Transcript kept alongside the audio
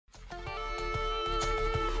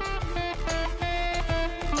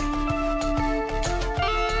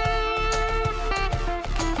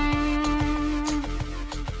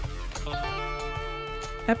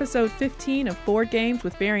Episode 15 of Board Games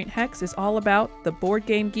with Variant Hex is all about the Board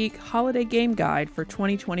Game Geek Holiday Game Guide for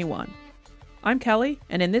 2021. I'm Kelly,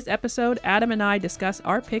 and in this episode, Adam and I discuss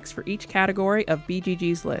our picks for each category of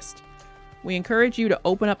BGG's list. We encourage you to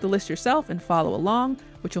open up the list yourself and follow along,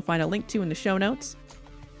 which you'll find a link to in the show notes.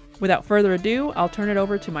 Without further ado, I'll turn it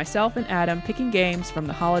over to myself and Adam picking games from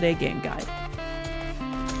the Holiday Game Guide.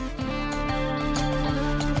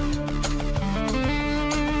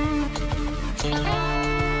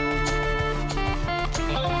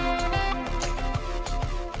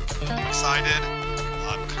 Excited.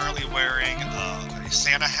 I'm currently wearing a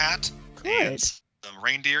Santa hat and some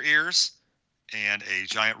reindeer ears and a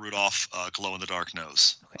giant Rudolph glow-in-the-dark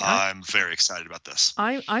nose. Okay, I'm very excited about this.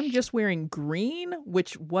 I'm just wearing green,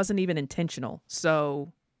 which wasn't even intentional.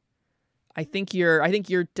 So I think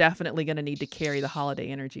you're definitely going to need to carry the holiday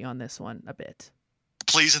energy on this one a bit.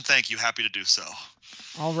 Please and thank you. Happy to do so.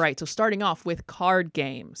 All right. So starting off with card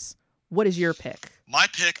games. What is your pick? My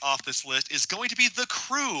pick off this list is going to be The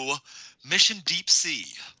Crew Mission Deep Sea.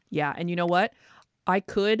 Yeah, and you know what? I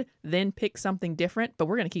could then pick something different, but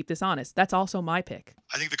we're going to keep this honest. That's also my pick.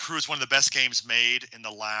 I think The Crew is one of the best games made in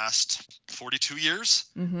the last 42 years.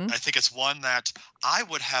 Mm-hmm. I think it's one that I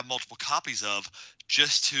would have multiple copies of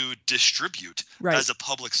just to distribute as a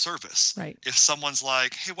public service. Right. If someone's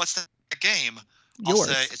like, hey, what's that game? Yours. I'll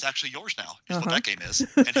say, it's actually yours now. Here's what that game is,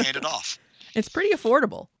 and hand it off. It's pretty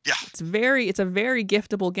affordable. Yeah. It's a very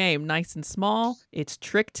giftable game. Nice and small. It's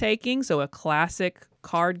trick taking, so a classic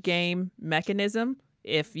card game mechanism.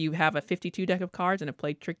 If you have a 52 deck of cards and have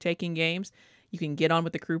played trick taking games, you can get on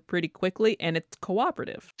with the crew pretty quickly, and it's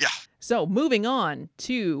cooperative. Yeah. So moving on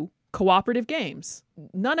to cooperative games.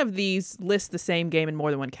 None of these list the same game in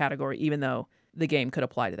more than one category, even though the game could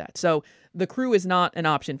apply to that. So The Crew is not an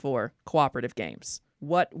option for cooperative games.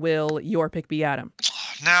 What will your pick be, Adam?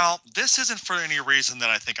 Now, this isn't for any reason that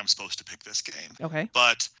I think I'm supposed to pick this game. Okay.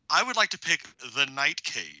 But I would like to pick The Night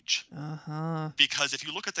Cage. Uh-huh. Because if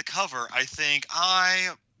you look at the cover, I think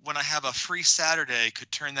when I have a free Saturday,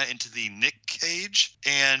 could turn that into the Nick Cage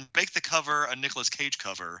and make the cover a Nicolas Cage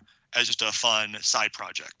cover as just a fun side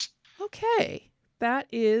project. Okay. That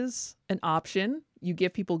is an option. You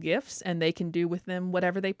give people gifts and they can do with them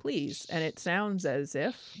whatever they please. And it sounds as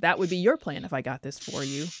if that would be your plan if I got this for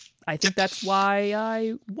you. I think that's why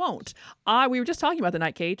I won't. We were just talking about The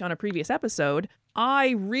Night Cage on a previous episode.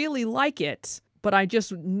 I really like it, but I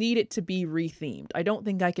just need it to be rethemed. I don't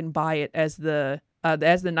think I can buy it as the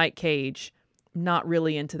Night Cage. I'm not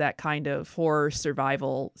really into that kind of horror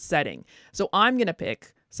survival setting. So I'm going to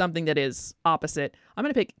pick something that is opposite. I'm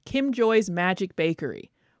going to pick Kim Joy's Magic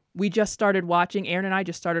Bakery. Aaron and I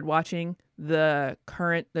just started watching the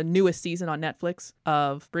newest season on Netflix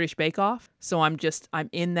of British Bake Off. So I'm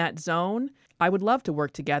in that zone. I would love to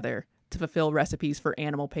work together to fulfill recipes for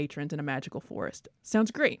animal patrons in a magical forest.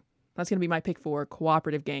 Sounds great. That's going to be my pick for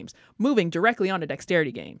cooperative games. Moving directly on to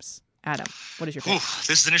dexterity games. Adam, what is your pick?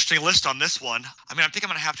 This is an interesting list on this one. I think I'm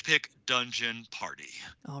going to have to pick Dungeon Party.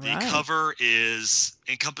 All the right. cover is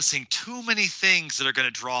encompassing too many things that are going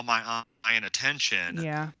to draw my eye and attention.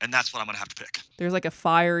 Yeah. And that's what I'm going to have to pick. There's like a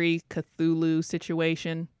fiery Cthulhu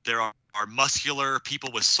situation. There are muscular people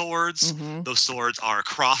with swords. Mm-hmm. Those swords are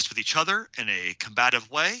crossed with each other in a combative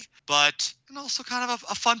way, but in also kind of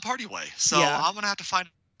a fun party way. So yeah. I'm going to have to find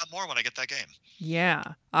out more when I get that game. Yeah.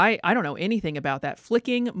 I don't know anything about that.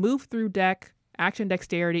 Flicking, move through deck, action,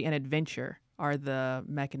 dexterity, and adventure are the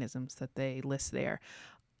mechanisms that they list there.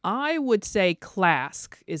 I would say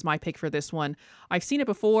Klask is my pick for this one. I've seen it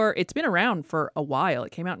before. It's been around for a while.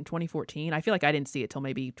 It came out in 2014. I feel like I didn't see it till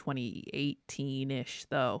maybe 2018-ish,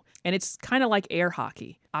 though. And it's kind of like air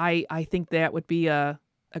hockey. I think that would be a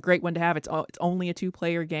great one to have. It's only a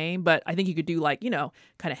 2-player game, but I think you could do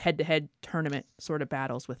kind of head-to-head tournament sort of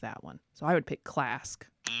battles with that one. So I would pick Klask.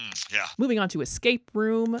 Yeah. Moving on to escape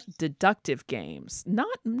room deductive games. Not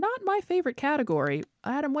my favorite category.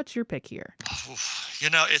 Adam, what's your pick here?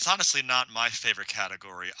 It's honestly not my favorite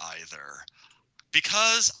category either.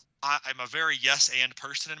 Because I'm a very yes and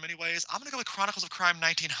person in many ways, I'm going to go with Chronicles of Crime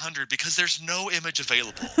 1900 because there's no image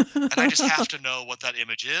available. And I just have to know what that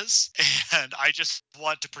image is. And I just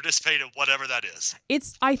want to participate in whatever that is.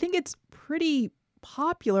 I think it's pretty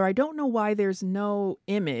popular. I don't know why there's no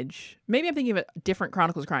image. Maybe I'm thinking of a different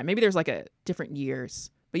Chronicles of Crime. Maybe there's a different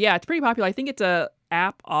years. But yeah, it's pretty popular. I think it's a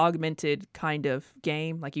app augmented kind of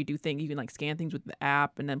game. Like you do things, you can scan things with the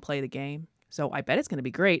app and then play the game. So I bet it's going to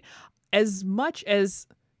be great. As much as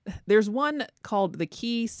there's one called The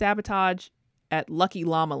Key Sabotage at Lucky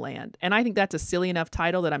Llama Land. And I think that's a silly enough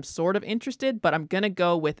title that I'm sort of interested, but I'm going to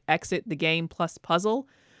go with Exit the Game plus Puzzle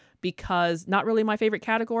because not really my favorite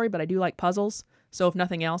category, but I do like puzzles. So if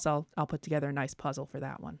nothing else, I'll put together a nice puzzle for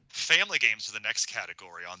that one. Family games are the next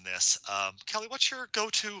category on this. Kelly, what's your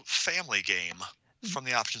go-to family game from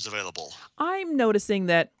the options available? I'm noticing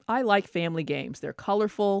that I like family games. They're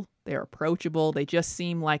colorful, they're approachable, they just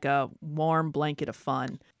seem like a warm blanket of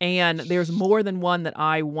fun. And there's more than one that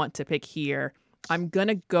I want to pick here. I'm going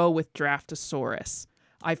to go with Draftosaurus.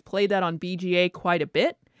 I've played that on BGA quite a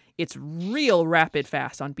bit. It's real rapid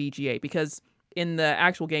fast on BGA because in the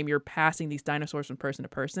actual game, you're passing these dinosaurs from person to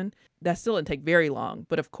person. That still didn't take very long.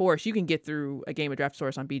 But of course, you can get through a game of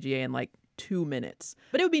Draftosaurus on BGA in like 2 minutes.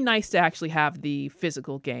 But it would be nice to actually have the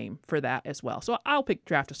physical game for that as well. So I'll pick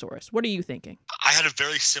Draftosaurus. What are you thinking? I had a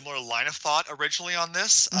very similar line of thought originally on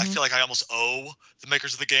this. I feel like I almost owe the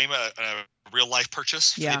makers of the game a real life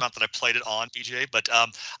purchase for the amount that I played it on BGA. But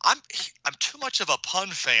I'm too much of a pun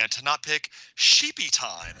fan to not pick Sheepy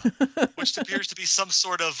Time, which appears to be some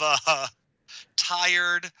sort of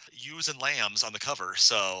tired ewes and lambs on the cover.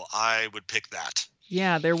 So I would pick that.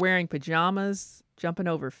 Yeah, they're wearing pajamas, jumping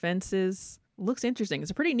over fences. Looks interesting.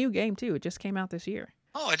 It's a pretty new game, too. It just came out this year.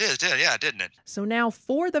 Oh, it is. Yeah, didn't it? So now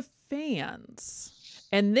for the fans.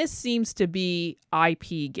 And this seems to be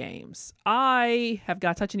IP games. I have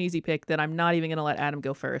got such an easy pick that I'm not even going to let Adam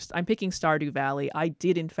go first. I'm picking Stardew Valley. I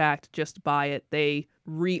did, in fact, just buy it. They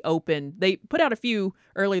reopened. They put out a few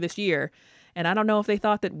early this year. And I don't know if they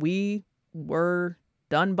thought that we were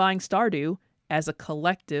done buying Stardew. As a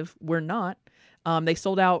collective, we're not. They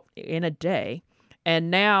sold out in a day.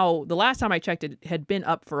 And now, the last time I checked, it had been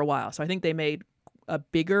up for a while. So I think they made a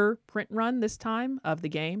bigger print run this time of the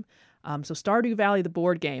game. So Stardew Valley, the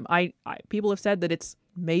board game, people have said that it's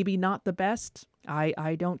maybe not the best.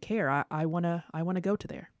 I don't care. I wanna go to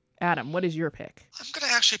there. Adam, what is your pick? I'm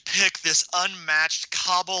gonna actually pick this unmatched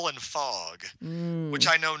Cobble and Fog, which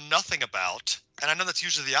I know nothing about, and I know that's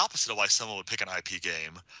usually the opposite of why someone would pick an IP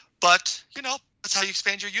game. But that's how you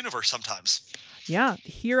expand your universe sometimes. Yeah,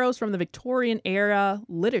 heroes from the Victorian era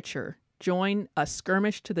literature join a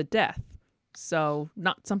skirmish to the death. So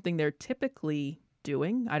not something they're typically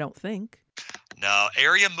doing, I don't think. No,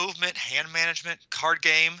 area movement, hand management, card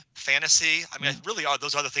game, fantasy. I mean, really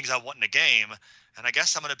those are the things I want in a game. And I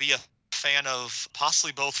guess I'm going to be a fan of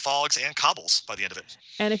possibly both Fogs and Cobbles by the end of it.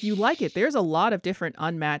 And if you like it, there's a lot of different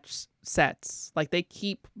unmatched sets. Like they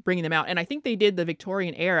keep bringing them out. And I think they did the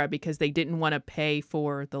Victorian era because they didn't want to pay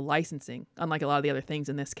for the licensing, unlike a lot of the other things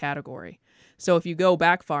in this category. So if you go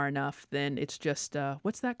back far enough, then it's just,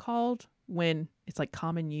 what's that called? When it's like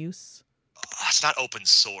common use? It's not open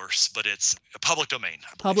source, but it's a public domain.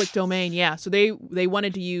 Public domain, yeah. So they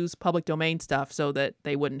wanted to use public domain stuff so that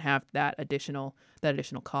they wouldn't have that additional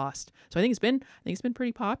cost. So I think it's been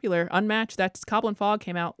pretty popular. Unmatched. That's Cobble and Fog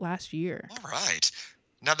came out last year. All right.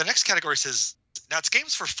 Now the next category says it's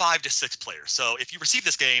games for 5 to 6 players. So if you receive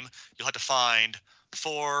this game, you'll have to find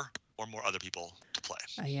 4 or more other people to play.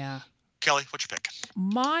 Yeah. Kelly, what's your pick?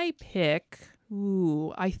 My pick.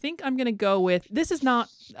 I think I'm going to go with, this is not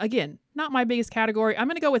my biggest category. I'm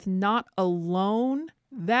going to go with Not Alone.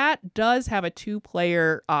 That does have a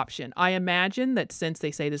 2-player option. I imagine that since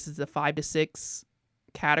they say this is a 5 to 6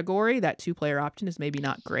 category, that 2-player option is maybe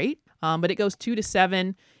not great. But it goes 2 to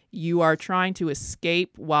 7. You are trying to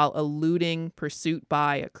escape while eluding pursuit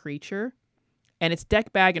by a creature. And it's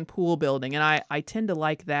deck, bag, and pool building. And I tend to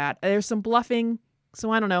like that. There's some bluffing, so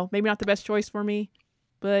I don't know. Maybe not the best choice for me.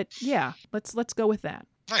 But yeah, let's go with that.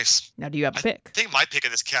 Nice. Now, do you have a pick? I think my pick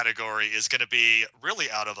in this category is going to be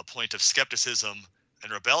really out of a point of skepticism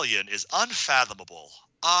and rebellion is Unfathomable.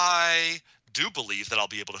 I do believe that I'll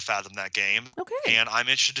be able to fathom that game. Okay. And I'm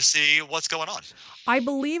interested to see what's going on. I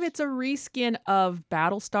believe it's a reskin of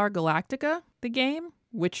Battlestar Galactica, the game,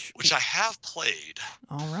 which I have played.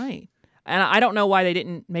 All right. And I don't know why they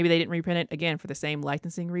didn't reprint it again for the same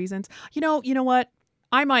licensing reasons. You know what?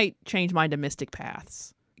 I might change mine to Mystic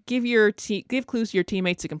Paths. Give clues to your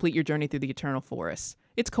teammates to complete your journey through the Eternal Forest.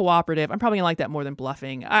 It's cooperative. I'm probably gonna like that more than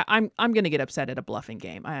bluffing. I'm gonna get upset at a bluffing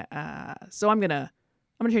game. So I'm gonna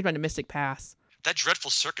change mine to Mystic Paths. That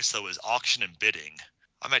Dreadful Circus though is auction and bidding.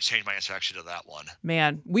 I might change my answer actually to that one.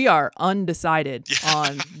 Man, we are undecided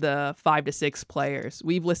on the 5 to 6 players.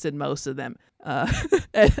 We've listed most of them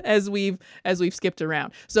as we've skipped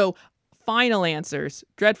around. So final answers: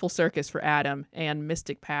 Dreadful Circus for Adam and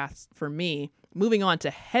Mystic Paths for me. Moving on to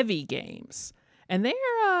heavy games, and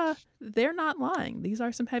they're not lying. These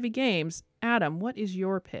are some heavy games. Adam, what is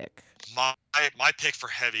your pick? My pick for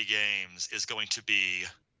heavy games is going to be.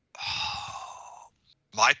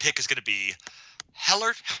 My pick is going to be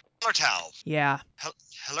Hallertau. Yeah.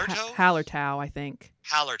 Hallertau? Hallertau, I think.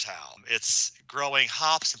 Hallertau. It's growing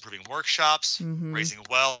hops, improving workshops, raising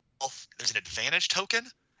wealth. There's an advantage token.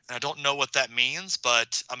 And I don't know what that means,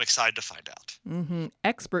 but I'm excited to find out.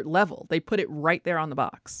 Expert level. They put it right there on the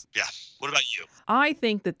box. Yeah. What about you? I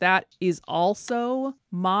think that is also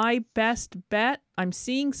my best bet. I'm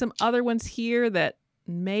seeing some other ones here that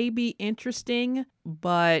may be interesting,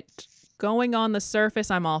 but going on the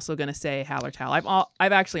surface, I'm also going to say Hallertau.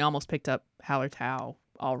 I've actually almost picked up Hallertau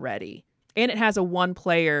already. And it has a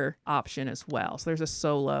 1-player option as well. So there's a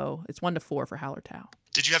solo. It's 1 to 4 for Hallertau.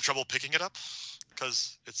 Did you have trouble picking it up?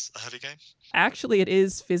 Because it's a heavy game? Actually, it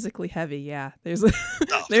is physically heavy, yeah. There's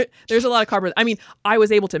there's a lot of cardboard. I mean, I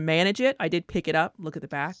was able to manage it. I did pick it up, look at the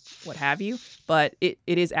back, what have you. But it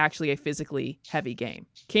is actually a physically heavy game.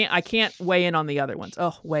 I can't weigh in on the other ones.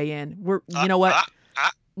 Oh, weigh in. You know what?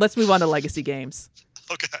 Let's move on to legacy games.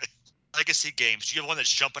 Okay. Legacy games. Do you have one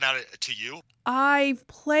that's jumping out to you? I've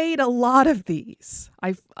played a lot of these.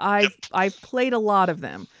 I've played a lot of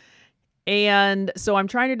them. And so I'm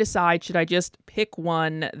trying to decide, should I just pick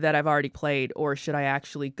one that I've already played, or should I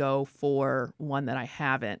actually go for one that I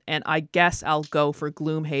haven't? And I guess I'll go for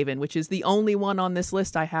Gloomhaven, which is the only one on this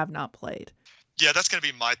list I have not played. Yeah, that's going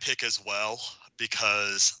to be my pick as well,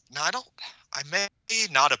 because I may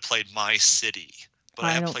not have played My City, but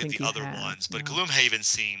I have played the other ones. But no. Gloomhaven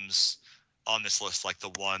seems on this list like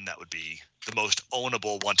the one that would be the most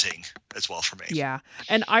ownable wanting as well for me. Yeah,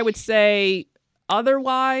 and I would say...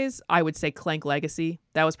 Otherwise, I would say Clank Legacy.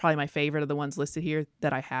 That was probably my favorite of the ones listed here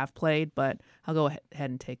that I have played, but I'll go ahead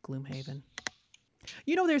and take Gloomhaven.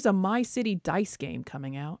 You know, there's a My City dice game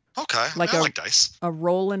coming out. Okay, I like dice. A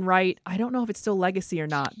roll and write. I don't know if it's still Legacy or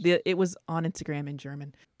not. It was on Instagram in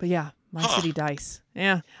German. But yeah, My City dice.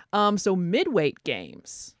 Yeah. So midweight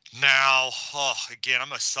games. Now, again,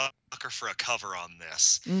 I'm a sucker for a cover on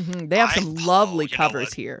this. They have some lovely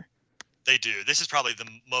covers here. They do. This is probably the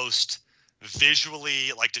most...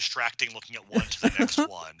 visually distracting looking at one to the next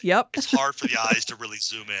one. Yep. It's hard for the eyes to really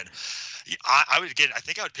zoom in. I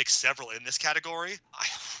think I would pick several in this category.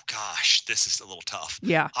 Gosh, this is a little tough.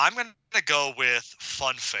 Yeah. I'm going to go with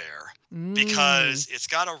Funfair because it's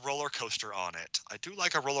got a roller coaster on it. I do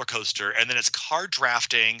like a roller coaster, and then it's card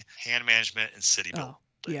drafting, hand management, and city building.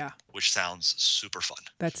 Yeah. Which sounds super fun.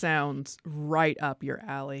 That sounds right up your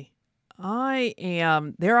alley.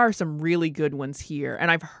 There are some really good ones here,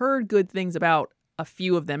 and I've heard good things about a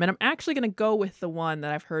few of them, and I'm actually going to go with the one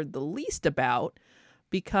that I've heard the least about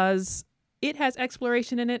because it has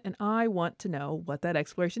exploration in it, and I want to know what that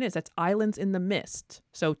exploration is. That's Islands in the Mist.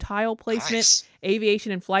 So tile placement, nice.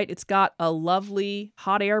 Aviation and flight. It's got a lovely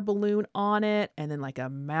hot air balloon on it, and then a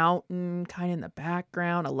mountain kind of in the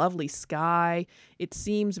background, a lovely sky. It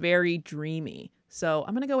seems very dreamy. So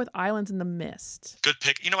I'm going to go with Islands in the Mist. Good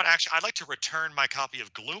pick. You know what? Actually, I'd like to return my copy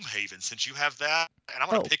of Gloomhaven since you have that. And I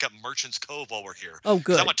want to pick up Merchant's Cove while we're here. Oh,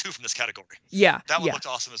 good. I want 2 from this category. Yeah. That one looks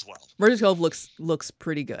awesome as well. Merchant's Cove looks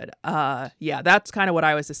pretty good. Yeah, that's kind of what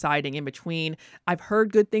I was deciding in between. I've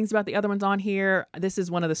heard good things about the other ones on here. This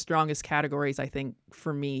is one of the strongest categories, I think,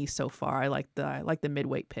 for me so far. I like the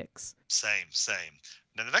midweight picks. Same.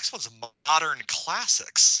 Now, the next one's Modern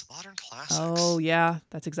Classics. Modern Classics. Oh, yeah.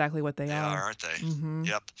 That's exactly what they are, aren't they? Mm-hmm.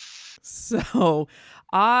 Yep. So,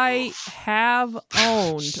 I have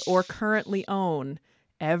owned or currently own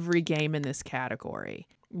every game in this category.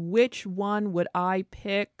 Which one would I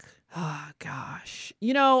pick? Oh, gosh.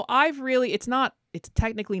 You know, it's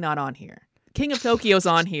technically not on here. King of Tokyo's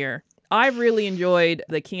on here. I've really enjoyed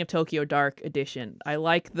the King of Tokyo Dark Edition. I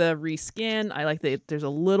like the reskin. I like that there's a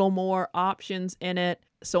little more options in it.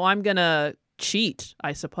 So I'm going to cheat,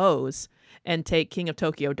 I suppose, and take King of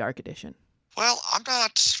Tokyo Dark Edition. Well, I'm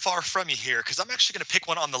not far from you here because I'm actually going to pick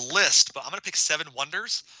one on the list, but I'm going to pick Seven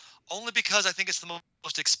Wonders only because I think it's the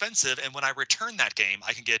most expensive. And when I return that game,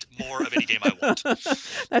 I can get more of any game I want.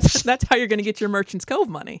 That's how you're going to get your Merchant's Cove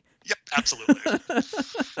money. Yep, absolutely.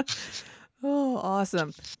 Oh,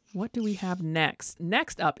 awesome. What do we have next?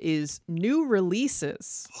 Next up is new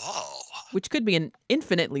releases. Oh. Which could be an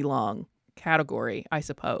infinitely long category, I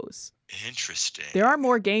suppose. Interesting. There are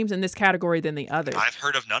more games in this category than the others. I've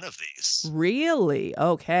heard of none of these. Really?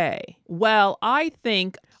 Okay. Well, I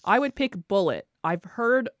think I would pick Bullet. I've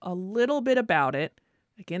heard a little bit about it.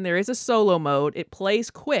 Again, there is a solo mode. It plays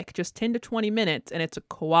quick, just 10 to 20 minutes, and it's a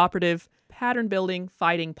cooperative pattern building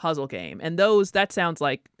fighting puzzle game. And that sounds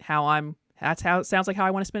like how I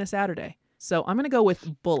want to spend a Saturday. So I'm going to go with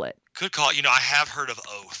Bullet. Good call. You know, I have heard of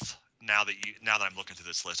Oath now that I'm looking through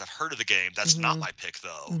this list. I've heard of the game. That's not my pick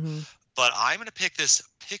though. But I'm going to pick this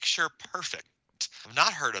Picture Perfect. I've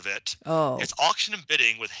not heard of it. Oh. It's auction and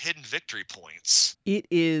bidding with hidden victory points. It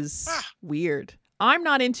is weird. I'm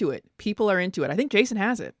not into it. People are into it. I think Jason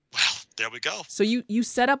has it. Well, there we go. So you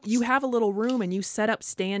set up, you have a little room and you set up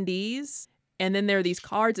standees And then there are these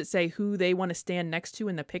cards that say who they want to stand next to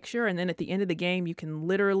in the picture. And then at the end of the game, you can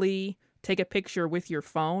literally take a picture with your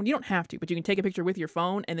phone. You don't have to, but you can take a picture with your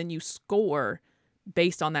phone and then you score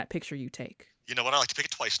based on that picture you take. You know what? I like to pick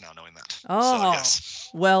it twice now, knowing that. Oh, so, yes.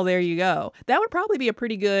 Well, there you go. That would probably be a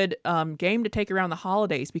pretty good game to take around the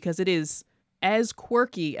holidays because it is as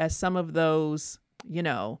quirky as some of those, you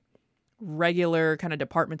know, regular kind of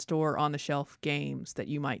department store on the shelf games that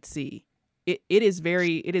you might see. It is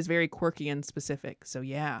very quirky and specific. So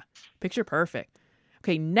yeah, picture perfect.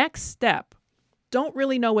 Okay, next step. Don't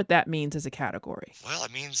really know what that means as a category. Well,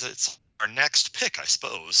 it means it's our next pick, I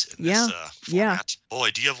suppose, in Yeah, this format.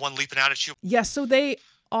 Boy, do you have one leaping out at you? Yeah, so they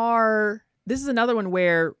are... This is another one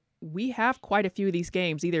where we have quite a few of these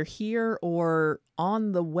games, either here or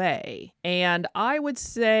on the way. And I would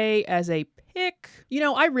say as a pick, you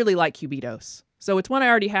know, I really like Cubitos. So it's one I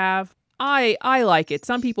already have. I like it.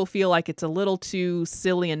 Some people feel like it's a little too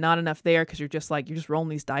silly and not enough there because you're just rolling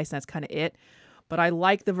these dice and that's kind of it. But I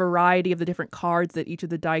like the variety of the different cards that each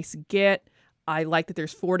of the dice get. I like that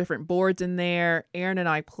there's 4 different boards in there. Aaron and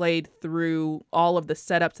I played through all of the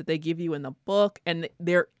setups that they give you in the book, and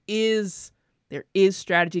there is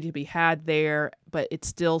strategy to be had there, but it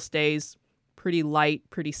still stays pretty light,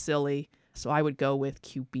 pretty silly. So I would go with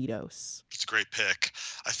Cubitos. It's a great pick.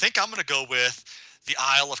 I think I'm going to go with the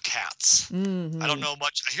Isle of Cats. Mm-hmm. I don't know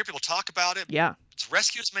much. I hear people talk about it. Yeah. It's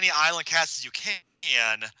rescue as many island cats as you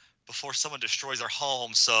can before someone destroys their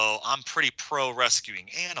home. So I'm pretty pro rescuing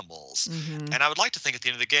animals. Mm-hmm. And I would like to think at the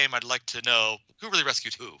end of the game, I'd like to know who really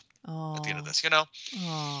rescued who at the end of this, you know?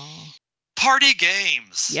 Oh. Party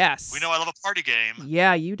games. Yes. We know I love a party game.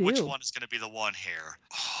 Yeah, you do. Which one is going to be the one here?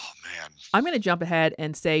 Oh, man. I'm going to jump ahead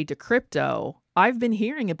and say Decrypto. I've been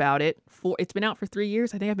hearing about it it's been out for 3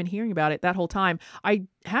 years. I think I've been hearing about it that whole time. I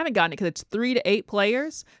haven't gotten it because it's 3 to 8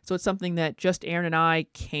 players. So it's something that just Aaron and I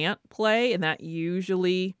can't play. And that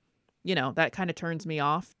usually, you know, that kind of turns me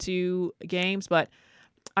off to games. But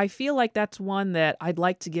I feel like that's one that I'd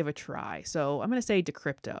like to give a try. So I'm going to say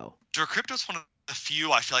Decrypto. Decrypto is one of the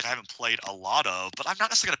few I feel like I haven't played a lot of, but I'm not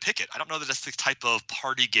necessarily going to pick it. I don't know that it's the type of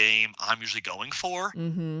party game I'm usually going for.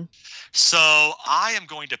 Mm-hmm. So I am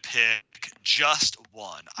going to pick just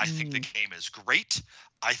one. I think the game is great.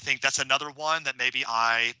 I think that's another one that maybe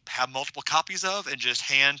I have multiple copies of and just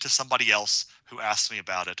hand to somebody else who asks me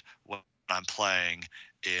about it when I'm playing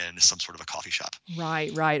in some sort of a coffee shop.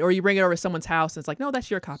 Right. Or you bring it over to someone's house and it's like, no, that's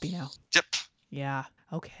your copy now. Yep. Yeah.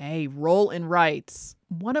 Okay. Roll and writes.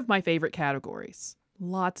 One of my favorite categories.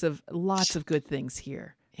 Lots of good things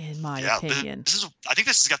here, in my opinion. I think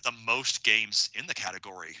this has got the most games in the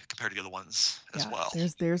category compared to the other ones as well.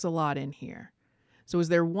 There's a lot in here. So is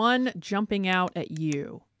there one jumping out at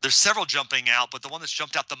you? There's several jumping out, but the one that's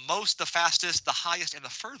jumped out the most, the fastest, the highest, and the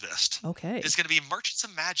furthest is going to be Merchants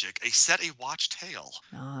of Magic, a Set a Watch Tale.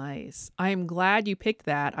 Nice. I am glad you picked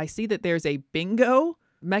that. I see that there's a bingo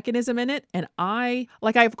mechanism in it, and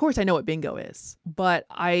of course I know what bingo is, but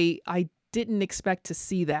I didn't expect to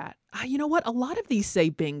see that. You know what? A lot of these say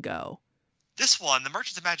bingo. This one, the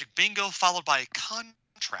Merchants of Magic bingo, followed by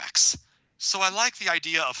contracts. So I like the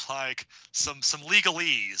idea of like some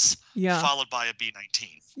legalese, followed by a B19.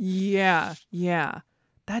 Yeah.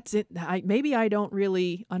 That's it. Maybe I don't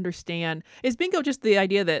really understand. Is bingo just the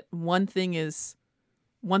idea that one thing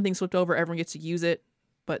slipped over, everyone gets to use it,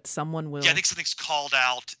 but someone will? Yeah, I think something's called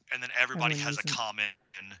out, and then everybody has a common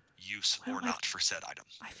use or not for said item.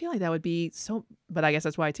 I feel like that would be so, but I guess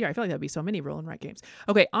that's why it's here. I feel like that would be so many roll and write games.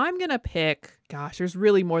 Okay, I'm going to pick, there's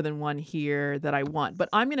really more than one here that I want, but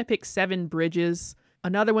I'm going to pick Seven Bridges,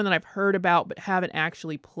 another one that I've heard about but haven't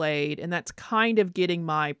actually played, and that's kind of getting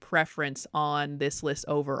my preference on this list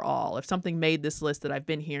overall. If something made this list that I've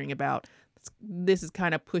been hearing about, this is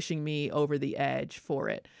kind of pushing me over the edge for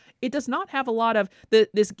it. It does not have a lot of,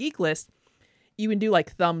 this geek list, you can do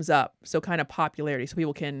like thumbs up, so kind of popularity, so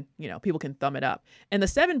people can thumb it up. And the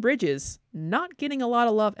Seven Bridges, not getting a lot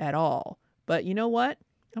of love at all. But you know what?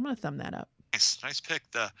 I'm going to thumb that up. Nice pick.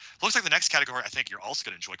 Looks like the next category I think you're also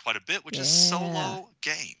going to enjoy quite a bit, which is solo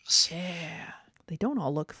games. Yeah. They don't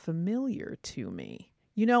all look familiar to me.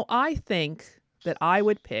 You know, I think that I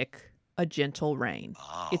would pick A Gentle Rain.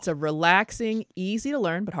 Oh. It's a relaxing, easy to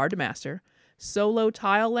learn, but hard to master, solo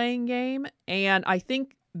tile laying game. And I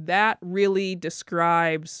think that really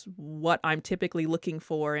describes what I'm typically looking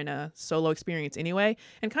for in a solo experience anyway,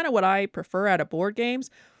 and kind of what I prefer out of board games.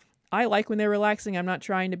 I like when they're relaxing. I'm not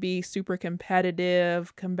trying to be super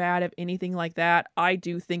combative, anything like that. I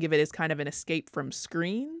do think of it as kind of an escape from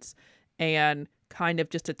screens and kind of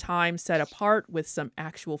just a time set apart with some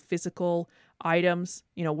actual physical items,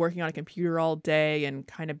 working on a computer all day and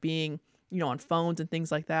kind of being, on phones and things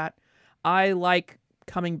like that. I like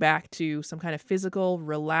coming back to some kind of physical,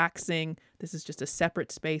 relaxing. This is just a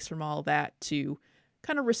separate space from all that to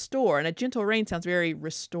kind of restore. And a gentle rain sounds very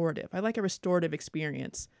restorative. I like a restorative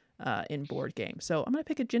experience in board games. So I'm going to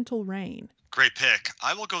pick a gentle rain. Great pick.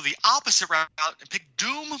 I will go the opposite route and pick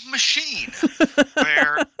Doom Machine,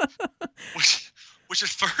 where which at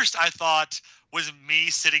first I thought was me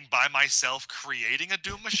sitting by myself creating a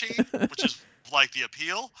Doom Machine, which is like the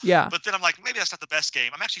appeal. Yeah. But then I'm like, maybe that's not the best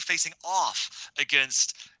game. I'm actually facing off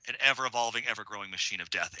against an ever-evolving, ever-growing machine of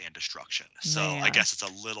death and destruction. So I guess it's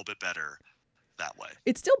a little bit better that way.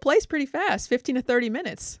 It still plays pretty fast, 15 to 30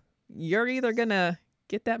 minutes. You're either going to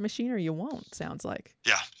get that machine or you won't, sounds like.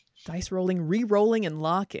 Yeah. Dice rolling, re-rolling, and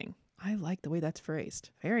locking. I like the way that's phrased.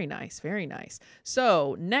 Very nice, very nice.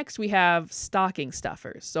 So next we have stocking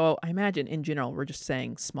stuffers. So I imagine in general we're just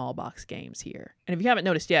saying small box games here. And if you haven't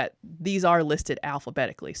noticed yet, these are listed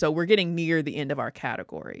alphabetically. So we're getting near the end of our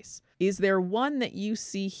categories. Is there one that you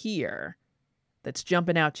see here that's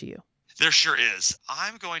jumping out to you? There sure is.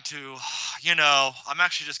 I'm going to, I'm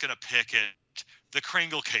actually just going to pick it. The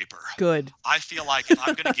Kringle Caper. Good. I feel like if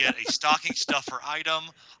I'm going to get a stocking stuffer item,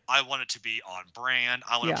 I want it to be on brand.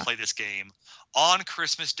 I want to play this game on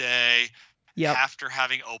Christmas Day after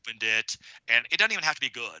having opened it. And it doesn't even have to be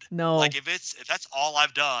good. No. Like if that's all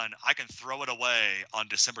I've done, I can throw it away on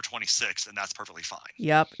December 26th, and that's perfectly fine.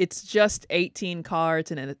 Yep. It's just 18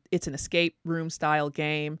 cards, and it's an escape room style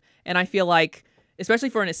game. And I feel like, especially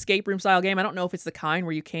for an escape room style game, I don't know if it's the kind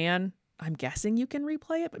where you can. I'm guessing you can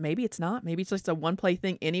replay it, but maybe it's not. Maybe it's just a one-play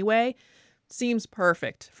thing anyway. Seems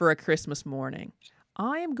perfect for a Christmas morning.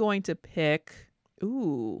 I am going to pick...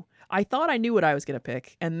 I thought I knew what I was going to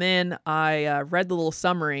pick, and then I read the little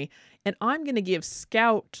summary, and I'm going to give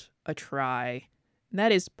Scout a try. And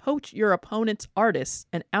that is poach your opponent's artists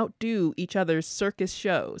and outdo each other's circus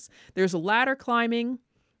shows. There's ladder climbing,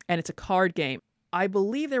 and it's a card game. I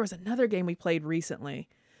believe there was another game we played recently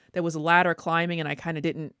that was ladder climbing, and I kind of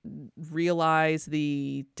didn't realize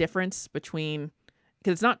the difference between,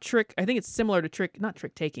 because it's not trick. I think it's similar to not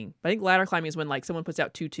trick taking, but I think ladder climbing is when like someone puts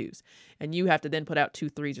out 2 2s and you have to then put out 2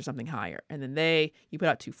 3s or something higher. And then you put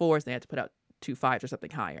out 2 4s and they have to put out 2 5s or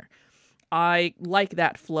something higher. I like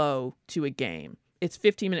that flow to a game. It's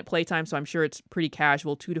 15-minute playtime, so I'm sure it's pretty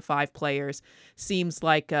casual, 2 to 5 players. Seems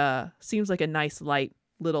like a nice light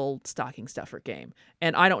little stocking stuffer game.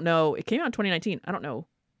 And I don't know, it came out in 2019. I don't know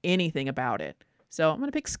anything about it. So I'm going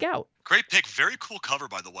to pick Scout. Great pick. Very cool cover,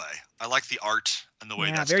 by the way. I like the art and the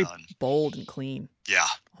way that's very done. Bold and clean. Yeah.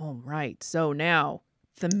 All right. So now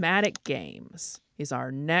thematic games is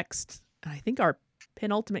our next, I think our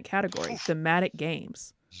penultimate category, thematic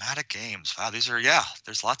games. Thematic games. Wow, these are,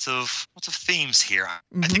 there's lots of themes here.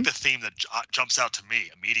 I think the theme that jumps out to me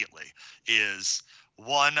immediately is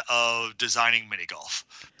one of designing mini golf,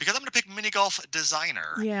 because I'm going to pick Mini Golf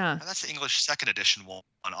Designer. Yeah. And that's the English second edition one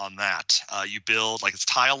on that. You build, like it's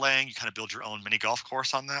tile laying, you kind of build your own mini golf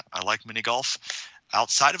course on that. I like mini golf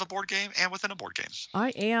outside of a board game and within a board game. I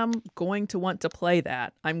am going to want to play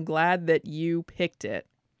that. I'm glad that you picked it.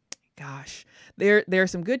 Gosh, there are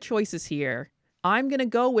some good choices here. I'm going to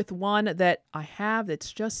go with one that I have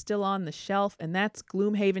that's just still on the shelf, and that's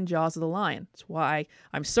Gloomhaven Jaws of the Lion. That's why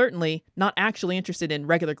I'm certainly not actually interested in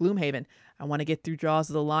regular Gloomhaven. I want to get through Jaws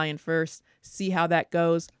of the Lion first, see how that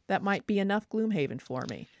goes. That might be enough Gloomhaven for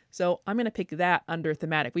me. So I'm going to pick that under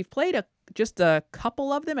thematic. We've played just a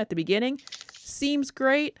couple of them at the beginning. Seems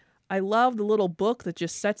great. I love the little book that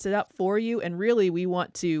just sets it up for you, and really we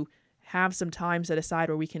want to have some time set aside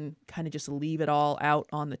where we can kind of just leave it all out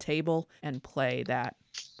on the table and play that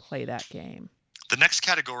game. The next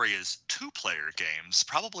category is 2-player games.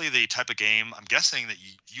 Probably the type of game I'm guessing that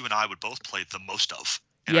you and I would both play the most of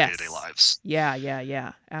in our day-to-day lives.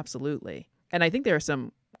 Yeah, absolutely. And I think there are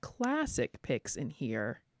some classic picks in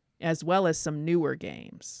here, as well as some newer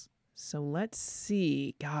games. So let's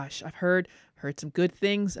see. Gosh, I've heard some good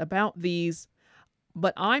things about these.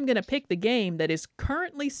 But I'm going to pick the game that is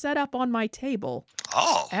currently set up on my table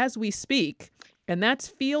as we speak, and that's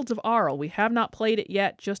Fields of Arle. We have not played it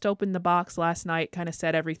yet, just opened the box last night, kind of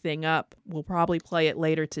set everything up. We'll probably play it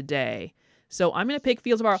later today. So I'm going to pick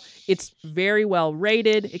Fields of Arle. It's very well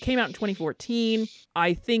rated. It came out in 2014.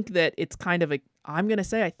 I think that it's kind of I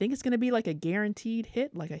think it's going to be like a guaranteed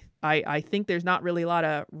hit. Like I think there's not really a lot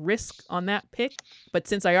of risk on that pick, but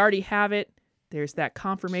since I already have it, there's that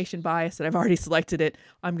confirmation bias that I've already selected it.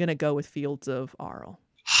 I'm going to go with Fields of Arle.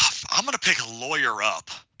 I'm going to pick Lawyer Up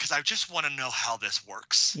because I just want to know how this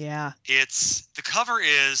works. Yeah. The cover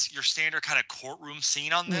is your standard kind of courtroom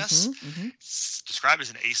scene on this. It's described as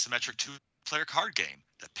an asymmetric player card game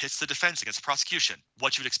that pits the defense against prosecution.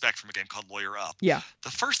 What you would expect from a game called Lawyer Up. Yeah.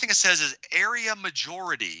 The first thing it says is area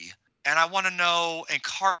majority, and I want to know in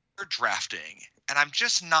card drafting, and I'm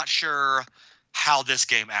just not sure how this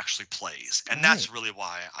game actually plays, and that's really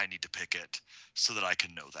why I need to pick it, so that I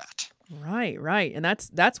can know that. Right. And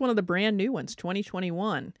that's one of the brand new ones,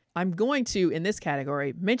 2021. I'm going to, in this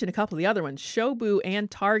category, mention a couple of the other ones. Shobu and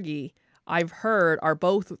Targi, I've heard, are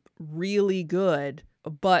both really good,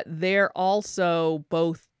 but they're also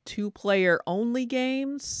both 2-player only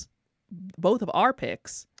games. Both of our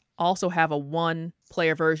picks also have a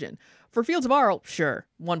 1-player version. For Fields of Arle, sure,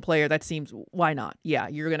 1 player, that seems, why not? Yeah,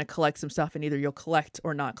 you're going to collect some stuff, and either you'll collect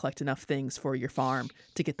or not collect enough things for your farm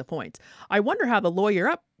to get the points. I wonder how the Lawyer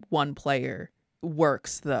Up 1 player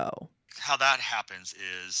works, though. How that happens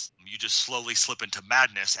is you just slowly slip into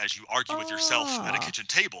madness as you argue with yourself at a kitchen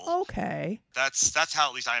table. Okay. That's how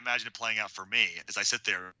at least I imagine it playing out for me, as I sit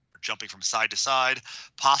there jumping from side to side,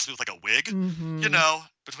 possibly with like a wig,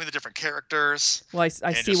 between the different characters. Well, I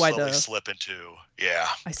see why the slip into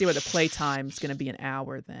I see why the play time is going to be an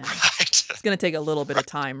hour then. Right. It's going to take a little bit of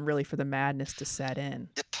time really for the madness to set in.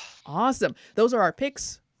 Yep. Awesome. Those are our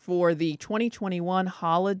picks for the 2021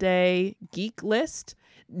 holiday geek list.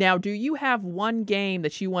 Now, do you have one game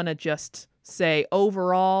that you want to just say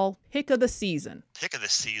overall pick of the season? Pick of the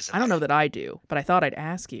season. I don't know that I do, but I thought I'd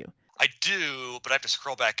ask you. I do, but I have to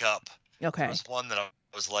scroll back up. Okay. There was one that I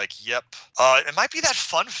was like, yep. It might be that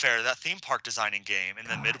Fun Fair, that theme park designing game in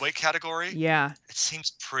the midweight category. Yeah. It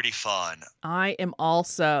seems pretty fun. I am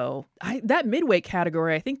also... that midweight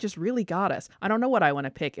category, I think, just really got us. I don't know what I want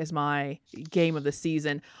to pick as my game of the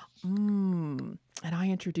season. And I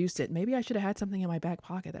introduced it. Maybe I should have had something in my back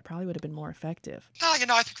pocket that probably would have been more effective. No,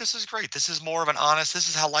 I think this is great. This is more of an honest, this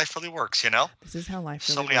is how life really works, This is how life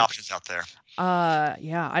really So many works. options out there.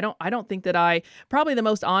 Yeah, I don't think that probably the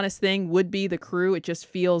most honest thing would be The Crew. It just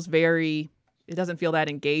feels it doesn't feel that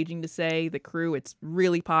engaging to say The Crew. It's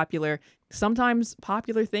really popular. Sometimes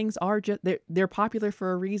popular things are just, they're popular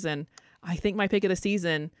for a reason. I think my pick of the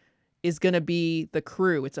season is going to be The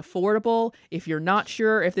Crew. It's affordable. If you're not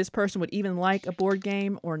sure if this person would even like a board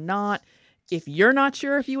game or not, if you're not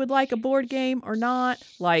sure if you would like a board game or not,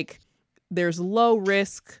 there's low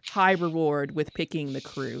risk, high reward with picking The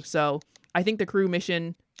Crew. So I think The Crew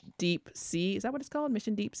Mission Deep Sea, is that what it's called?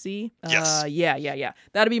 Mission Deep Sea? Yes. Yeah.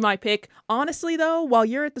 That'll be my pick. Honestly, though, while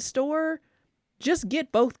you're at the store, just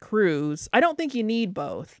get both crews. I don't think you need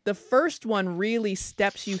both. The first one really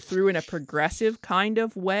steps you through in a progressive kind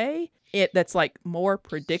of way. That's more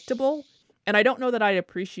predictable. And I don't know that I'd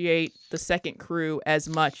appreciate the second crew as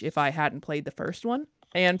much if I hadn't played the first one.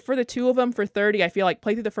 And for the two of them, for 30, I feel like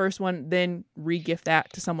play through the first one, then re-gift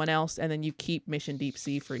that to someone else, and then you keep Mission Deep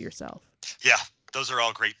Sea for yourself. Yeah, those are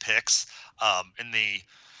all great picks. In the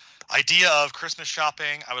idea of Christmas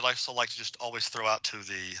shopping, I would also like to just always throw out to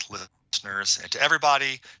the listeners and to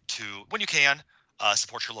everybody to, when you can,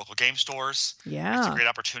 support your local game stores. Yeah. It's a great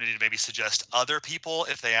opportunity to maybe suggest other people,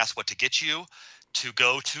 if they ask what to get you, to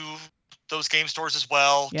go to those game stores as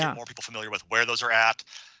well. Yeah. Get more people familiar with where those are at.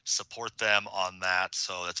 Support them on that.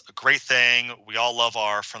 So that's a great thing. We all love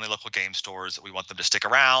our friendly local game stores. We want them to stick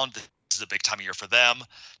around. This is a big time of year for them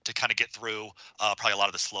to kind of get through probably a lot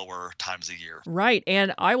of the slower times of year. Right.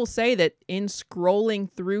 And I will say that in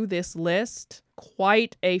scrolling through this list,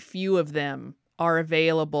 quite a few of them are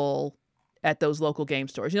available at those local game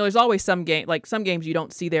stores. There's always some games you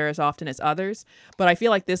don't see there as often as others, but I feel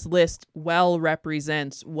like this list well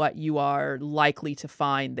represents what you are likely to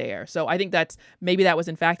find there. So I think that was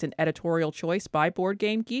in fact an editorial choice by Board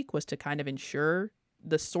Game Geek, was to kind of ensure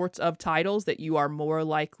the sorts of titles that you are more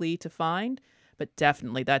likely to find. But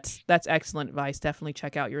definitely, that's excellent advice. Definitely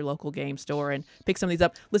check out your local game store and pick some of these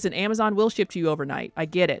up. Listen, Amazon will ship to you overnight. I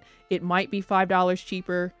get it. It might be $5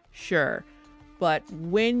 cheaper, sure. But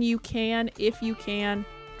when you can, if you can,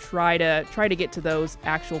 try to get to those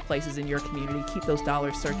actual places in your community. Keep those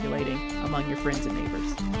dollars circulating among your friends and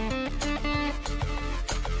neighbors.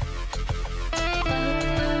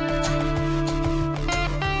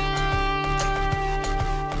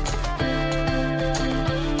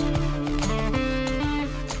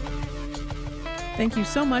 Thank you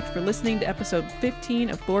so much for listening to episode 15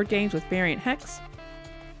 of Board Games with Variant Hex.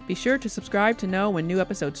 Be sure to subscribe to know when new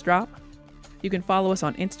episodes drop. You can follow us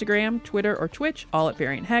on Instagram, Twitter, or Twitch, all at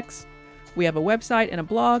Variant Hex. We have a website and a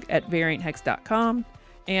blog at varianthex.com,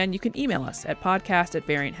 and you can email us at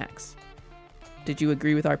podcast@varianthex. Did you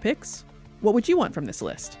agree with our picks? What would you want from this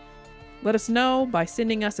list? Let us know by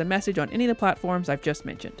sending us a message on any of the platforms I've just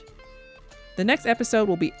mentioned. The next episode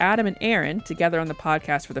will be Adam and Aaron together on the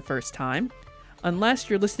podcast for the first time. Unless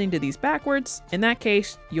you're listening to these backwards, in that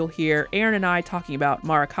case, you'll hear Aaron and I talking about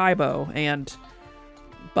Maracaibo, and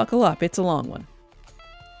buckle up, it's a long one.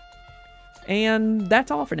 And that's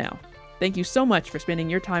all for now. Thank you so much for spending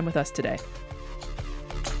your time with us today.